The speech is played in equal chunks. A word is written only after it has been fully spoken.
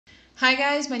Hi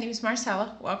guys, my name is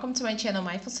Marcella. Welcome to my channel,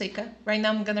 My Fonseca. Right now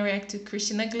I'm gonna react to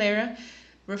Christina Aguilera,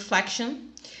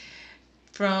 Reflection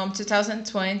from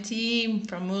 2020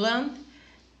 from Mulan.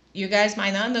 You guys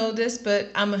might not know this,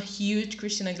 but I'm a huge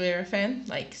Christina Aguilera fan,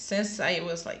 like since I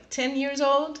was like 10 years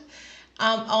old.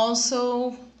 I'm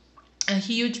also a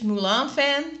huge Mulan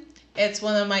fan. It's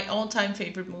one of my all-time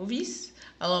favorite movies,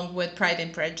 along with Pride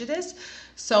and Prejudice.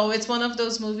 So it's one of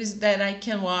those movies that I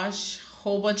can watch a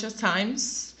whole bunch of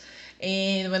times.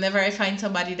 And whenever I find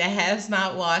somebody that has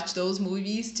not watched those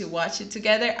movies to watch it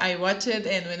together, I watch it.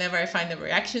 And whenever I find a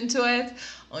reaction to it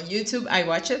on YouTube, I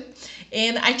watch it.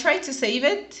 And I try to save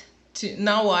it to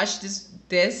now watch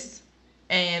this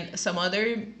and some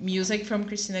other music from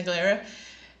Christina Aguilera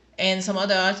and some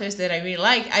other authors that I really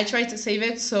like. I try to save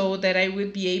it so that I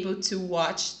would be able to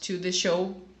watch to the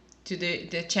show, to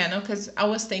the channel, because I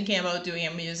was thinking about doing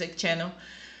a music channel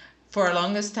for a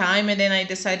longest time, and then I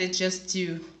decided just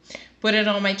to put it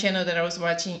on my channel that I was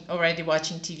already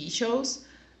watching TV shows.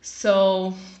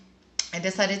 So I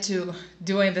decided to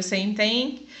doing the same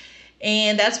thing,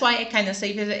 and that's why I kind of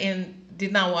saved it and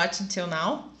did not watch until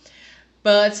now.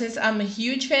 But since I'm a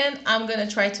huge fan, I'm gonna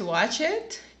try to watch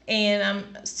it, and I'm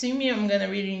assuming I'm gonna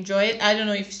really enjoy it. I don't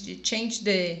know if she changed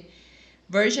the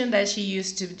version that she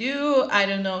used to do. I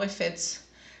don't know if it's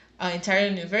an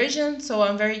entirely new version, so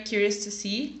I'm very curious to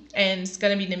see. And it's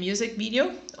gonna be the music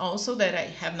video also that I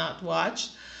have not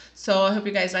watched. So I hope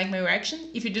you guys like my reaction.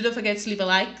 If you do, don't forget to leave a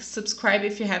like, subscribe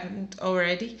if you haven't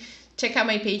already. Check out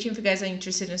my page if you guys are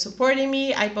interested in supporting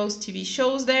me. I post TV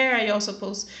shows there. I also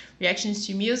post reactions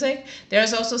to music.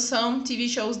 There's also some TV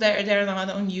shows that are not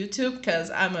on YouTube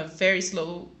because I'm a very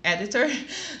slow editor.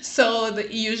 So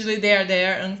usually they are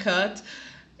there uncut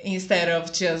instead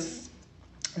of just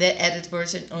the edit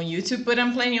version on YouTube. But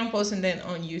I'm planning on posting them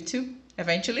on YouTube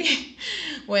eventually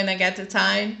when I get the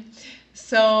time.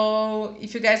 So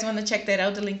if you guys want to check that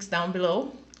out, the link's down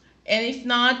below. And if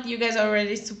not, you guys are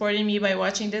already supporting me by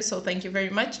watching this, so thank you very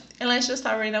much. And let's just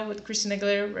start right now with Christina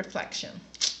Aguilera, Reflection.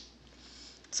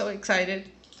 So excited.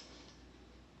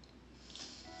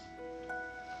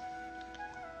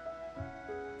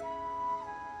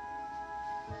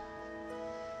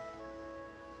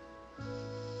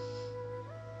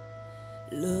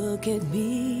 Look at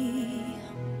me,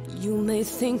 you may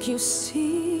think you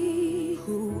see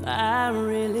who I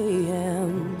really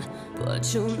am,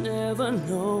 but you'll never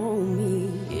know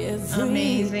me.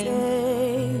 Every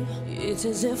day, it's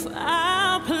as if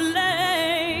I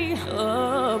play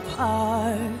a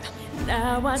part.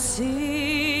 Now I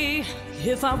see,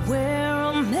 if I wear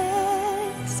a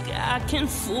mask, I can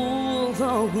fool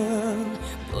the world,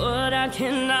 but I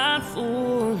cannot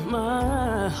fool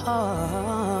my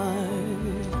heart.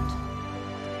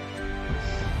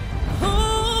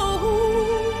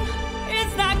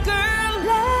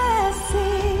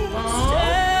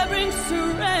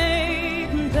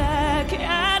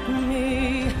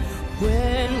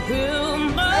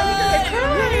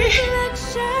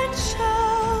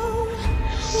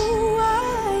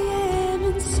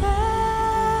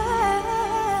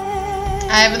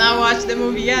 I have not watched the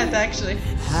movie yet, actually.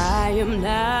 I am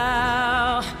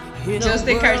now just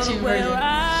the cartoon version, the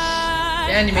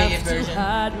animated version.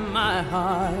 Hide my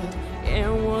heart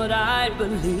and what I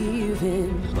believe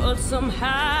in, but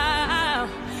somehow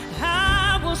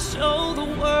I will show the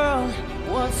world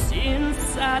what's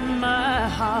inside my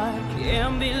heart.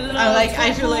 Can be loved.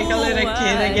 I feel like a little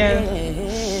kid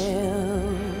again.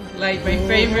 Like my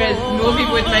favorite movie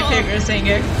with my favorite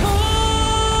singer.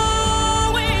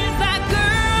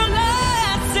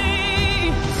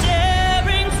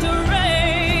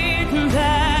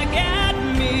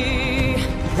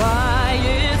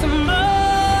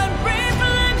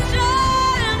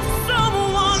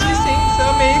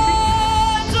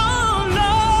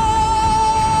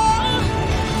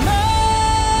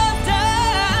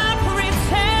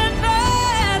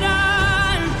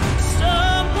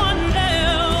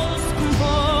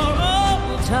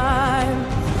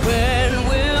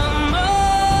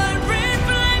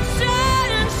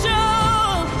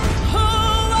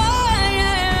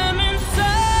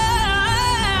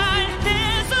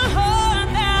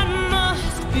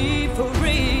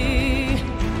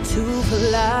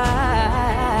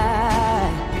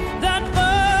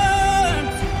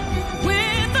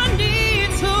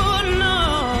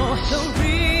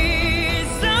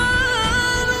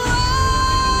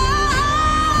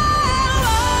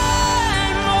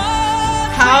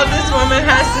 How this woman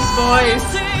has this voice.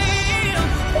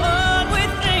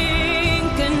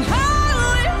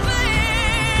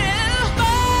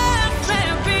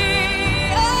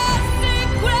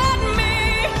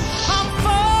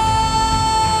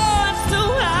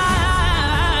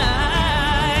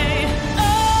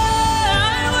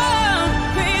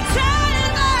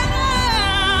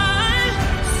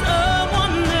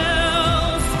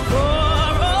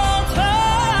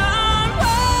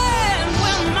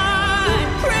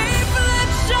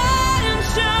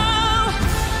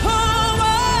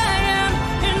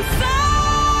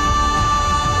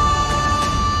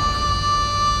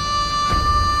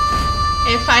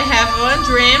 one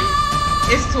dream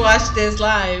is to watch this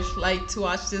live, like to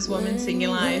watch this woman singing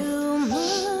live.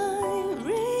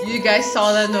 You guys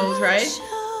saw that nose, right?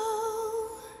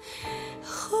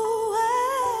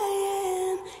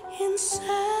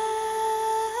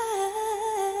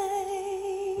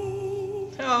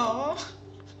 Oh,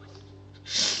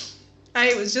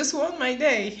 I was just won my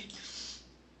day.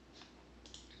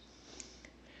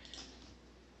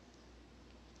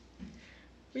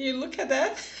 Will you look at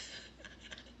that?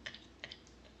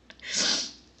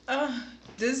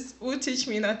 This will teach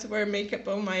me not to wear makeup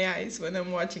on my eyes when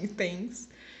I'm watching things.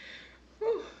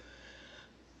 Whew.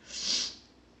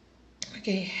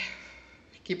 Okay,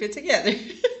 keep it together.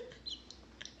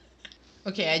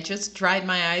 Okay, I just dried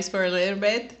my eyes for a little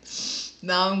bit.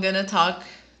 Now I'm gonna talk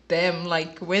them.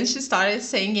 Like when she started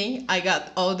singing, I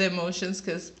got all the emotions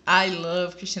because I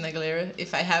love Christina Aguilera.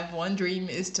 If I have one dream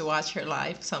is to watch her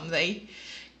live someday,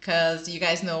 because you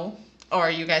guys know, or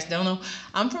you guys don't know,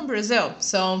 I'm from Brazil.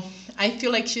 So I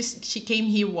feel like she came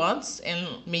here once in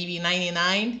maybe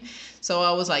 99. So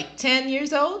I was like 10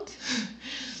 years old.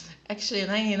 Actually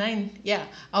 99, yeah.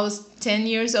 I was 10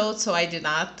 years old, so I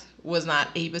was not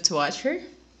able to watch her.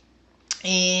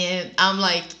 And I'm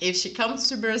like, if she comes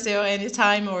to Brazil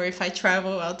anytime, or if I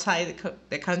travel outside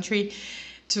the country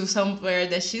to somewhere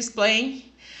that she's playing,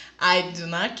 I do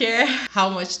not care how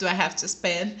much do I have to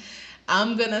spend.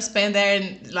 I'm gonna spend there,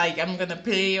 and like I'm gonna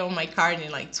play on my card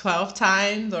in like 12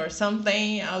 times or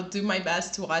something. I'll do my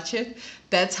best to watch it.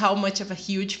 That's how much of a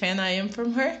huge fan I am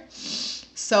from her.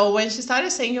 So when she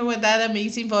started singing with that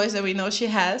amazing voice that we know she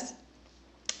has,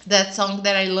 that song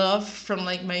that I love from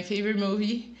like my favorite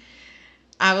movie,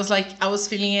 I was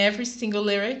feeling every single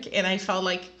lyric, and I felt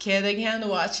like a kid again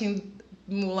watching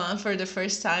Mulan for the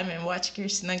first time and watching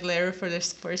Christina Aguilera for the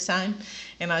first time,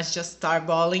 and I just started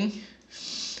bawling.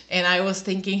 And I was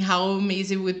thinking how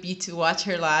amazing it would be to watch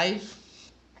her live.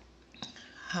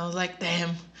 I was like,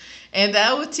 damn. And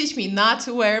that would teach me not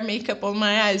to wear makeup on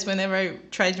my eyes whenever I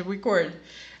try to record.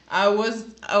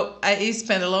 I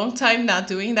spent a long time not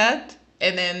doing that.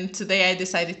 And then today I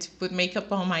decided to put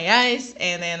makeup on my eyes,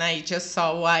 and then I just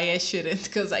saw why I shouldn't,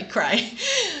 because I cry.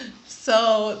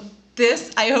 So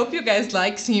I hope you guys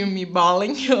like seeing me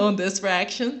bawling on this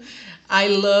reaction. I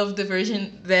love the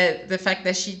version, the fact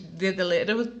that she did the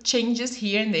little changes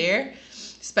here and there,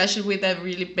 especially with that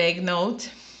really big note.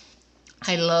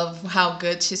 I love how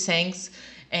good she sings,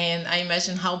 and I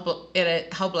imagine how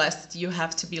blessed you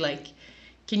have to be. Like,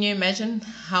 can you imagine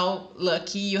how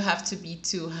lucky you have to be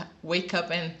to wake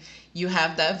up and you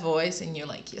have that voice, and you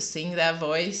sing that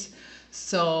voice?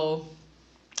 So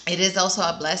it is also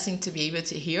a blessing to be able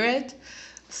to hear it.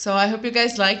 So I hope you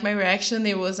guys like my reaction.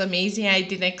 It was amazing. I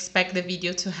didn't expect the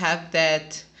video to have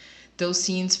those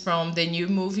scenes from the new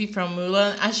movie from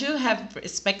Mulan. I should have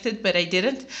expected, but I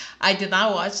didn't. I did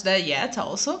not watch that yet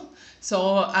also.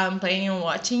 So I'm planning on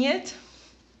watching it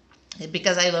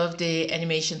because I love the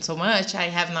animation so much. I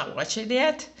have not watched it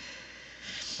yet.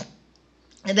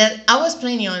 And then I was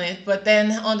planning on it, but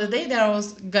then on the day that I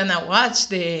was gonna watch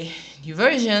the new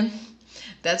version,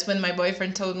 that's when my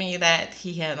boyfriend told me that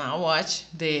he had not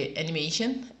watched the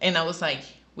animation. And I was like,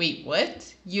 wait,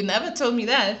 what? You never told me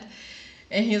that.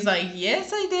 And he's like,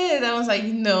 yes, I did. I was like,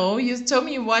 no, you told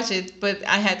me you watched it, but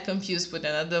I had confused with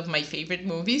another of my favorite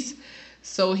movies.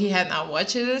 So he had not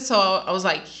watched it. So I was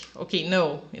like, okay,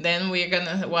 no. Then we're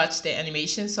gonna watch the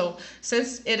animation. So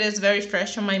since it is very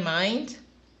fresh on my mind,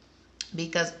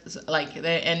 because like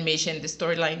the animation, the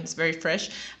storyline is very fresh,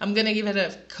 I'm gonna give it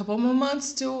a couple more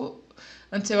months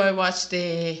until I watch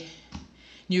the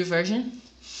new version.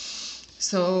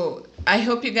 So I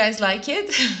hope you guys like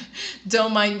it.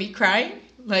 Don't mind me crying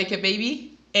like a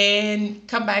baby. And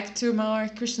come back to more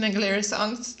Christina Aguilera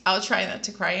songs. I'll try not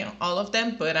to cry on all of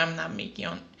them, but I'm not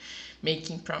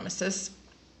making promises,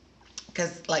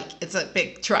 because like it's a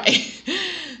big try.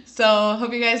 So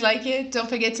hope you guys like it. Don't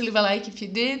forget to leave a like if you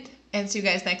did, and see you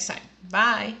guys next time.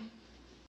 Bye.